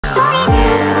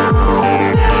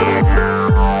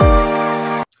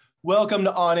Welcome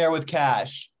to On Air with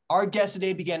Kash. Our guest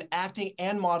today began acting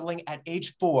and modeling at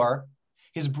age 4.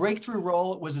 His breakthrough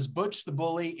role was as Butch the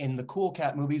Bully in the Cool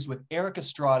Cat movies with Eric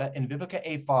Estrada and Vivica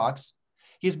A. Fox.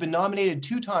 He has been nominated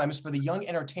 2 times for the Young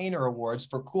Entertainer Awards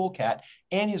for Cool Cat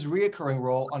and his reoccurring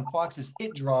role on Fox's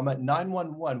hit drama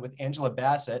 911 with Angela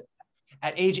Bassett.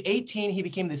 At age 18, he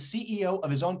became the CEO of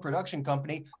his own production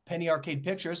company, Penny Arcade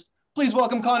Pictures. Please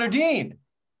welcome Connor Dean.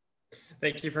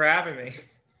 Thank you for having me.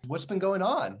 What's been going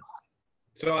on?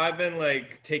 So I've been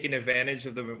taking advantage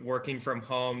of the working from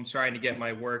home, trying to get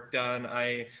my work done.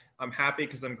 I'm happy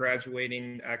because I'm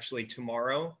graduating actually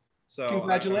tomorrow. So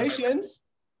Congratulations.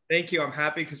 Thank you. I'm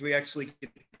happy because we actually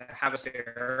get to have a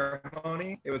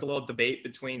ceremony. It was a little debate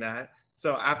between that.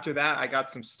 So after that, I got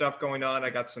some stuff going on. I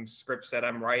got some scripts that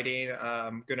I'm writing.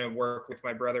 I'm going to work with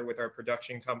my brother with our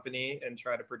production company and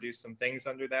try to produce some things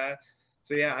under that.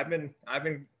 So yeah, I've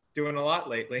been doing a lot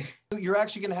lately. You're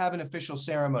actually going to have an official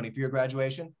ceremony for your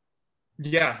graduation?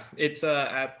 Yeah, it's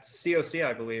at COC,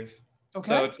 I believe.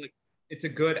 Okay. So it's a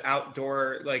good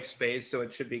outdoor space, so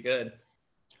it should be good.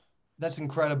 That's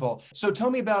incredible. So tell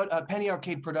me about Penny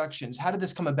Arcade Productions. How did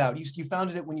this come about? You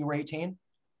founded it when you were 18?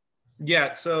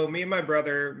 Yeah, so me and my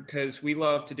brother, because we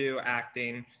love to do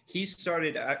acting, he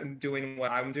started doing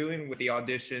what I'm doing with the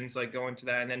auditions, going to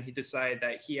that, and then he decided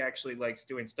that he actually likes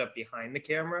doing stuff behind the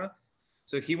camera.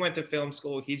 So he went to film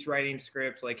school, he's writing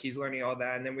scripts, he's learning all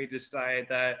that. And then we decided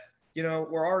that,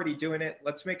 we're already doing it.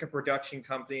 Let's make a production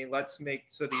company. Let's make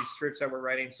so these scripts that we're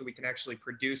writing so we can actually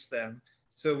produce them.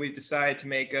 So we decided to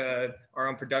make our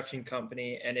own production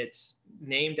company, and it's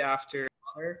named after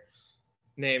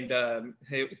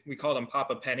we called him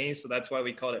Papa Penny. So that's why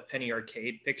we called it Penny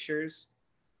Arcade Pictures.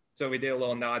 So we did a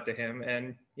little nod to him,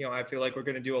 and, I feel like we're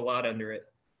going to do a lot under it.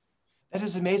 That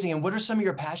is amazing. And what are some of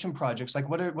your passion projects?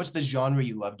 What's the genre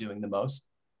you love doing the most?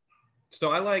 So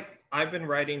I've been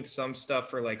writing some stuff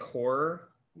for horror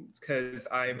because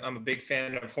I'm a big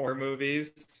fan of horror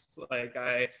movies.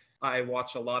 I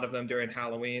watch a lot of them during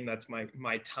Halloween. That's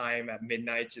my time at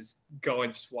midnight. Just go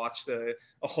and just watch a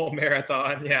whole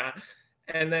marathon. Yeah.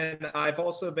 And then I've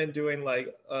also been doing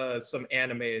some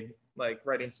animated,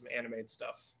 writing some animated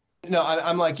stuff. No,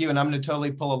 I'm like you, and I'm going to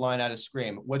totally pull a line out of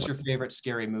Scream. What's your favorite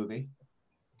scary movie?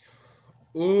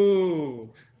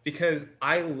 Ooh, because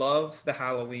I love the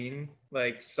Halloween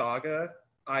saga.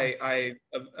 I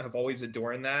have always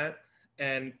adored that,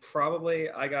 and probably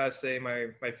I gotta say my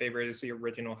favorite is the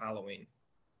original Halloween.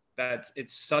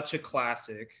 It's such a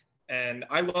classic, and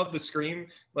I love the Scream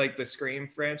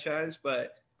franchise,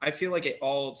 but I feel like it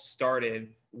all started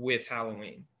with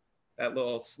Halloween, that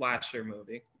little slasher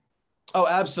movie. Oh,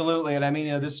 absolutely. And I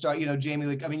mean, this start, Jamie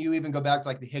Lee, I mean, you even go back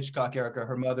to the Hitchcock era,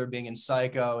 her mother being in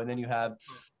Psycho, and then you have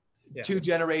 2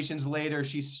 generations later,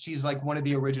 she's like one of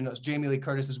the originals. Jamie Lee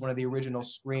Curtis is one of the original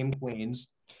Scream queens.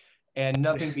 And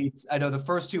nothing beats, I know the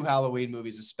first 2 Halloween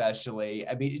movies, especially.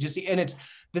 I mean, and it's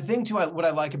the thing too, what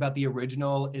I like about the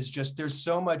original is just, there's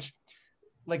so much,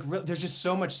 there's just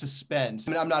so much suspense.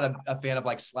 I mean, I'm not a fan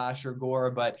of slasher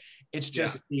gore, but it's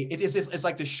just, it's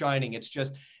like The Shining. It's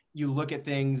just, you look at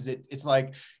things,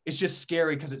 it's just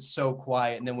scary because it's so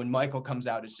quiet. And then when Michael comes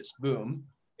out, it's just boom.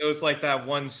 It was like that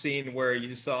one scene where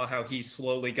you saw how he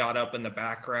slowly got up in the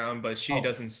background, but she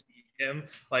doesn't see him.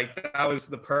 That was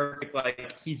the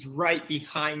perfect, he's right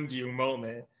behind you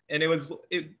moment. And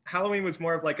Halloween was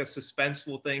more of a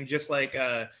suspenseful thing, just like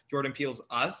Jordan Peele's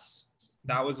Us.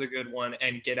 That was a good one.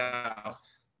 And Get Out.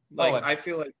 I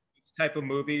feel like these type of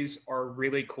movies are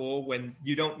really cool when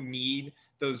you don't need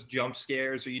those jump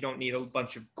scares, or you don't need a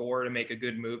bunch of gore to make a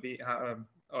good movie,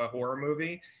 a horror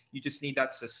movie. You just need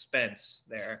that suspense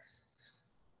there.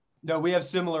 No, we have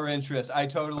similar interests. I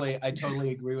totally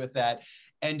agree with that.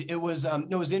 And it was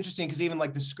interesting because even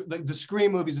the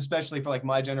Scream movies, especially for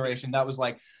my generation, that was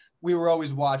we were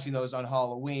always watching those on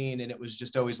Halloween, and it was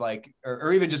just always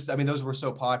or even just, I mean, those were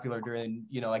so popular during,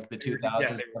 the 2000s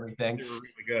and everything. They were really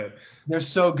good. They're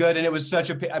so good. And it was I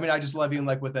mean, I just love even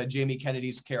with Jamie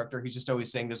Kennedy's character, he's just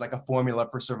always saying there's a formula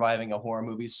for surviving a horror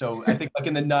movie. So I think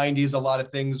in the 90s, a lot of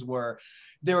things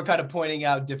they were kind of pointing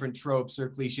out different tropes or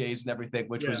cliches and everything,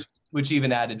 which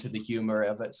even added to the humor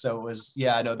of it. So it was,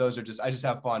 no, those are I just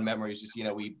have fond memories. Just,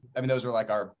 those are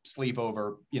our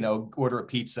sleepover, order a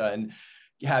pizza and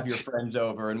have your friends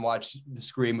over and watch the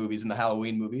Scream movies and the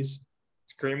Halloween movies.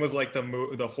 Scream was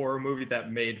the horror movie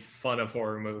that made fun of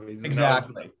horror movies.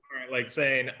 Exactly.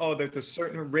 Saying, oh, there's a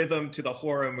certain rhythm to the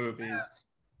horror movies.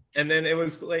 And then it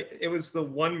was the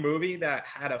one movie that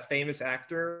had a famous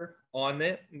actor on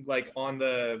it, on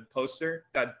the poster,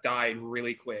 that died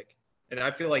really quick. And I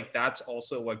feel like that's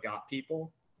also what got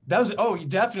people. That was, oh,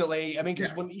 definitely. I mean,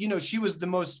 because Yeah. when, you know, she was the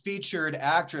most featured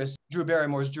actress, Drew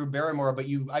Barrymore's Drew Barrymore, but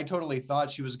I totally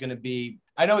thought she was going to be,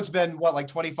 I know it's been what, like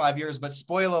 25 years, but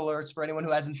spoiler alerts for anyone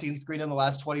who hasn't seen Screen in the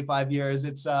last 25 years,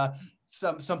 it's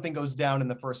something goes down in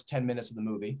the first 10 minutes of the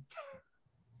movie.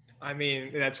 I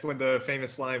mean, that's when the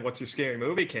famous line, "What's your scary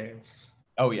movie?" came.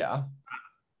 Oh yeah.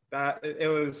 That it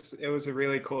was a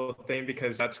really cool thing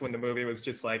because that's when the movie was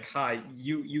just like, hi,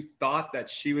 you thought that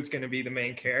she was going to be the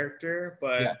main character,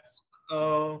 but Yes.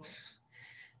 oh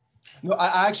No,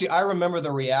 I actually, I remember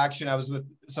the reaction. I was with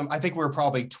I think we were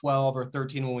probably 12 or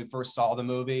 13 when we first saw the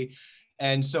movie.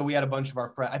 And so we had a bunch of our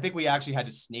friends. I think we actually had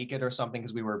to sneak it or something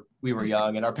because we were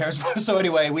young and our parents were. So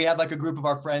anyway, we had like a group of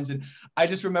our friends. And I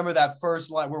just remember that first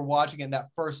line, we're watching it, and that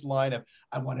first line of,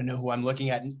 I want to know who I'm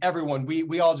looking at. And everyone,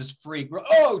 we all just freaked.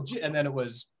 Oh, and then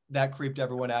that creeped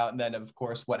everyone out. And then of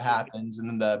course what happens.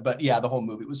 And then but yeah, the whole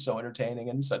movie was so entertaining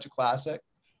and such a classic.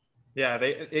 yeah,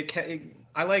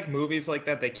 I like movies like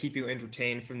that. They keep you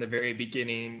entertained from the very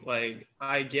beginning. Like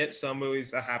I get some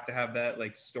movies that have to have that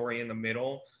like story in the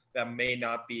middle that may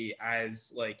not be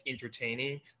as like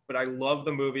entertaining, but I love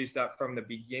the movies that from the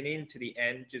beginning to the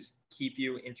end just keep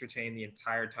you entertained the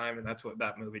entire time, and that's what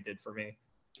that movie did for me.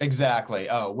 Exactly.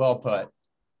 Oh, well put.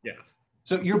 Yeah.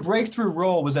 So your breakthrough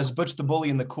role was as Butch the Bully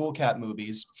in the Cool Cat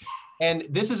movies. And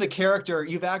this is a character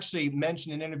you've actually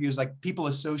mentioned in interviews, like people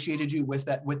associated you with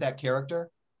that character.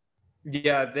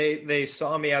 Yeah, they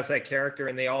saw me as that character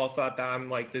and they all thought that I'm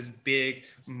like this big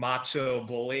macho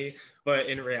bully, but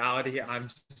in reality I'm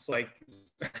just like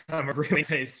I'm a really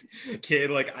nice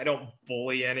kid. Like I don't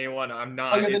bully anyone. I'm Oh,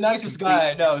 not. you're the It's nicest complete. guy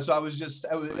I know. So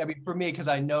I mean, for me, because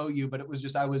I know you, but it was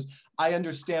just, I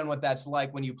understand what that's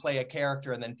like when you play a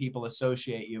character and then people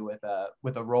associate you with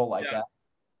a role like Yeah, that.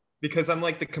 because I'm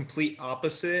like the complete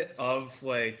opposite of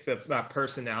like that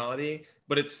personality.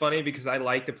 But it's funny because I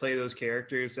like to play those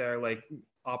characters that are like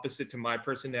opposite to my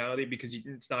personality because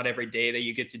it's not every day that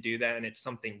you get to do that and it's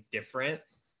something different.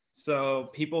 So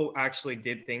people actually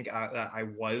did think that I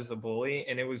was a bully,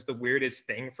 and it was the weirdest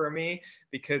thing for me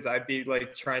because I'd be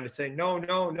like trying to say, no,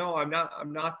 no, no, I'm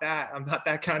not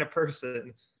that kind of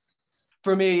person.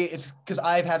 For me, it's because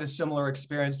I've had a similar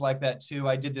experience like that too.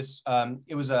 I did this,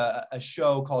 it was a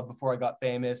show called Before I Got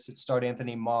Famous. It starred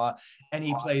Anthony Ma, and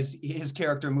his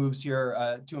character moves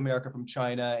here to America from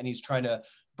China, and he's trying to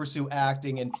pursue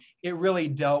acting. And it really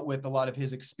dealt with a lot of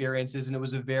his experiences. And it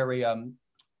was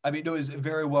I mean, it was a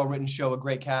very well written show, a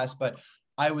great cast, but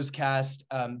I was cast.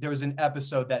 There was an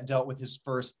episode that dealt with his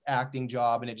first acting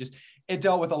job, and it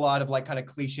dealt with a lot of like kind of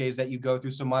cliches that you go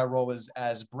through. So my role was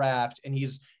as Braft, and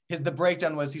the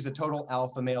breakdown was he's a total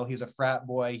alpha male. He's a frat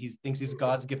boy. He thinks he's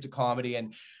God's gift to comedy.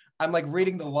 And I'm like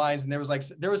reading the lines, and there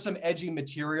was some edgy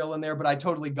material in there, but I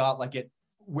totally got like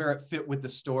where it fit with the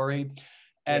story.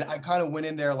 And I kind of went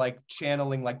in there like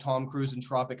channeling like Tom Cruise in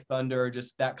Tropic Thunder,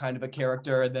 just that kind of a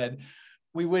character. And then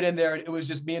we went in there, and it was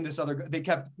just me and this other, they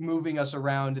kept moving us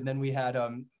around. And then we had,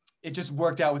 it just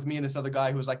worked out with me and this other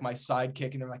guy who was like my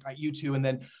sidekick. And they're like, all right, you two. And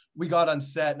then we got on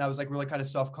set, and I was like really kind of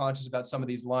self-conscious about some of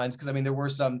these lines. Cause I mean, there were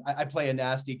I play a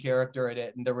nasty character in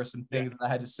it, and there were some things that I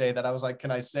had to say that I was like,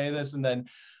 can I say this? And then,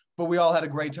 but we all had a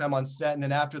great time on set. And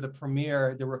then after the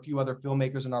premiere, there were a few other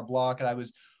filmmakers in our block, and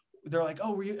they're like,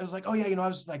 oh, were you? I was like, oh yeah, I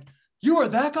was like, you were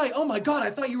that guy? Oh my God, I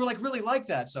thought you were like really like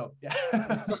that. So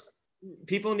yeah.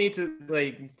 People need to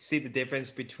like see the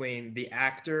difference between the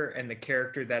actor and the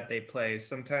character that they play.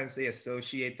 Sometimes they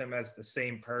associate them as the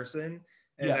same person,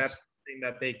 and Yes. that's the thing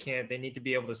that they need to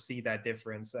be able to see that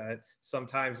difference, that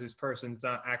sometimes this person's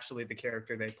not actually the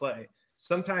character they play.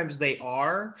 Sometimes they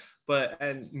are, but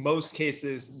in most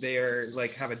cases they're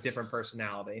like have a different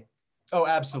personality. Oh,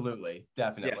 absolutely.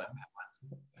 Yeah. Definitely.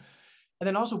 And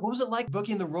then also, what was it like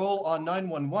booking the role on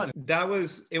 911?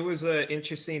 It was an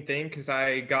interesting thing because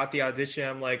I got the audition.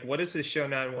 I'm like, what is this show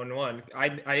 911? I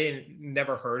didn't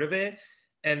never heard of it.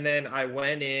 And then I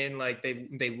went in, like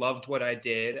they loved what I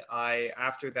did.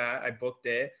 After that I booked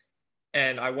it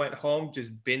and I went home,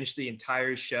 just binged the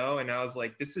entire show, and I was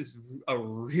like, this is a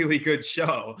really good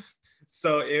show.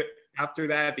 So it after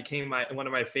that it became one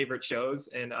of my favorite shows,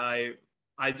 and I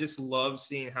just love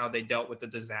seeing how they dealt with the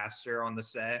disaster on the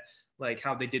set, like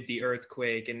how they did the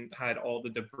earthquake and had all the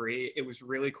debris. It was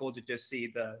really cool to just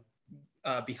see the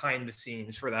behind the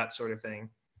scenes for that sort of thing.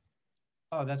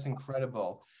 Oh, that's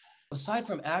incredible. Aside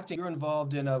from acting, you're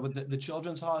involved in with the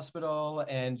Children's Hospital,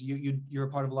 and you're a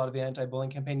part of a lot of the anti-bullying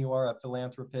campaign. You are a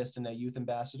philanthropist and a youth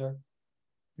ambassador.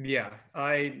 Yeah,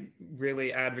 I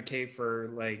really advocate for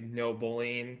like no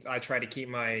bullying. I try to keep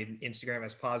my Instagram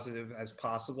as positive as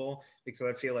possible because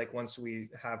I feel like once we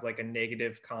have like a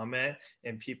negative comment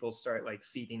and people start like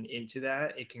feeding into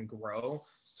that, it can grow.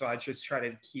 So I just try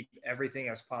to keep everything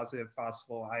as positive as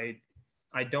possible.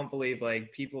 I don't believe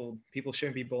like people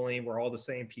shouldn't be bullying. We're all the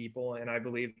same people, and I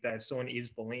believe that if someone is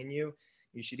bullying you,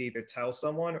 you should either tell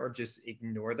someone or just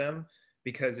ignore them,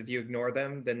 because if you ignore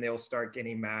them, then they'll start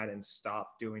getting mad and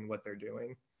stop doing what they're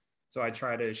doing. So I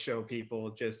try to show people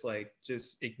just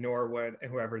ignore what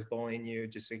whoever's bullying you,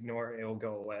 just ignore it, it'll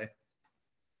go away.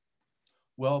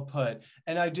 Well put.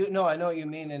 And I do know, I know what you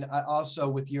mean. And I also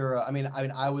with your,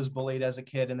 I was bullied as a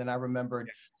kid, and then I remembered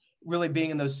really being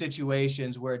in those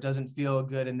situations where it doesn't feel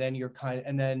good. And then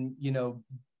and then,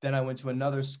 then I went to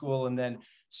another school, and then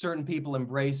certain people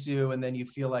embrace you, and then you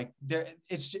feel like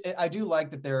I do like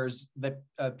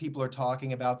that people are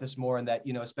talking about this more, and that,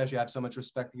 especially I have so much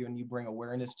respect for you and you bring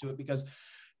awareness to it, because,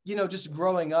 just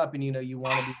growing up and, you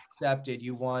want to be accepted,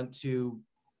 you want to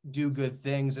do good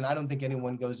things. And I don't think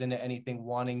anyone goes into anything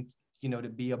wanting, to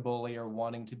be a bully or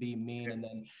wanting to be mean. And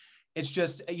then it's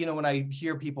just, when I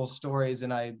hear people's stories,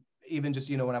 and I even just,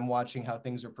 when I'm watching how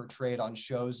things are portrayed on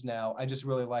shows now, I just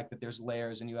really like that there's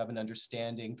layers and you have an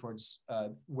understanding towards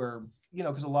where,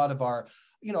 because a lot of our,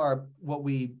 what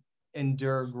we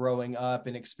endure growing up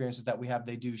and experiences that we have,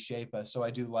 they do shape us. So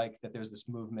I do like that there's this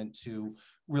movement to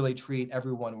really treat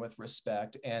everyone with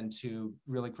respect and to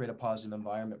really create a positive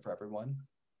environment for everyone.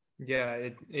 Yeah,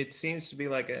 it seems to be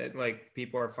like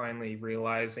people are finally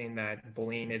realizing that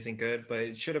bullying isn't good, but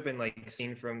it should have been like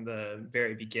seen from the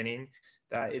very beginning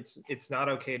that it's not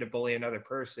okay to bully another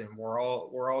person. We're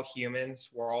all humans,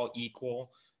 we're all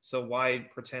equal. So why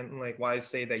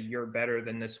say that you're better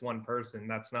than this one person?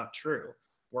 That's not true.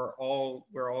 We're all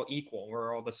equal.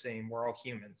 We're all the same. We're all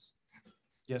humans.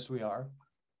 Yes, we are.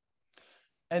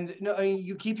 And no, I mean,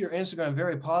 you keep your Instagram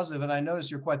very positive, and I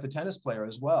notice you're quite the tennis player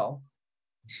as well.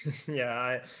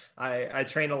 Yeah, I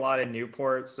train a lot in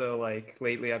Newport, so like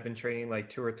lately I've been training like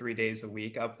 2 or 3 days a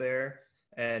week up there,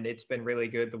 and it's been really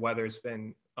good. The weather's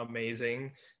been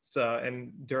amazing. So,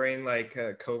 and during like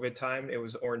COVID time, it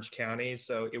was Orange County,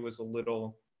 so it was a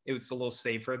little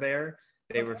safer there.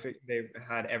 They Okay. were they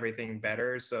had everything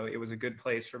better, so it was a good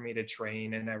place for me to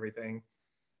train and everything.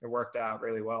 It worked out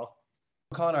really well.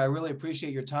 Connor, I really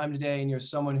appreciate your time today. And you're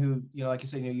someone who, like you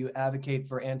said, you advocate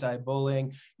for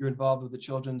anti-bullying. You're involved with the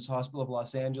Children's Hospital of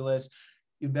Los Angeles.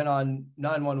 You've been on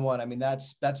 911. I mean,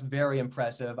 that's very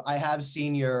impressive. I have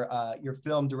seen your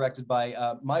film directed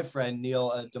by my friend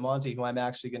Neil DeMonte, who I'm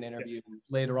actually going to interview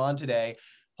later on today.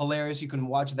 Hilarious. You can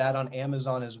watch that on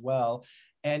Amazon as well.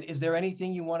 And is there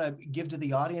anything you want to give to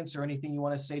the audience, or anything you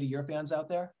want to say to your fans out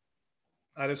there?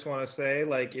 I just want to say,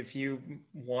 like, if you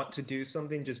want to do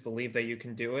something, just believe that you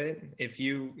can do it. If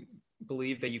you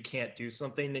believe that you can't do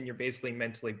something, then you're basically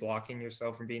mentally blocking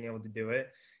yourself from being able to do it.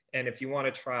 And if you want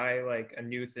to try like a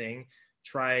new thing,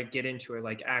 get into it.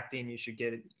 Like acting, you should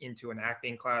get into an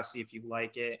acting class, see if you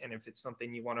like it. And if it's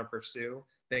something you want to pursue,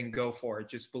 then go for it.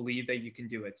 Just believe that you can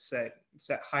do it. Set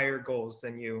higher goals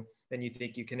than you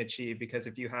think you can achieve. Because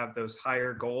if you have those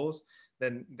higher goals,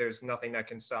 then there's nothing that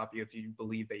can stop you if you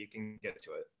believe that you can get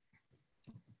to it.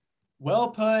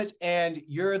 Well put, and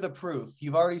you're the proof.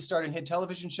 You've already started hit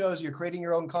television shows, you're creating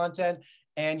your own content,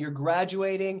 and you're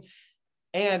graduating.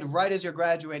 And right as you're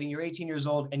graduating, you're 18 years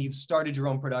old, and you've started your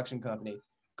own production company.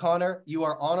 Connor, you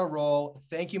are on a roll.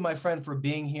 Thank you, my friend, for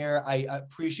being here. I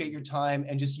appreciate your time,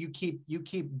 and just you keep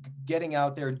getting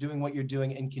out there, doing what you're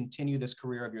doing, and continue this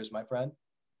career of yours, my friend.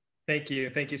 Thank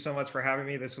you. Thank you so much for having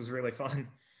me. This was really fun.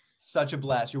 Such a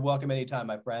blast. You're welcome anytime,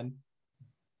 my friend.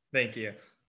 Thank you.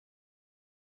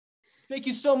 Thank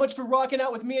you so much for rocking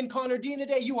out with me and Connor Dean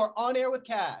today. You are on air with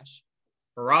Kash.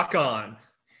 Rock on.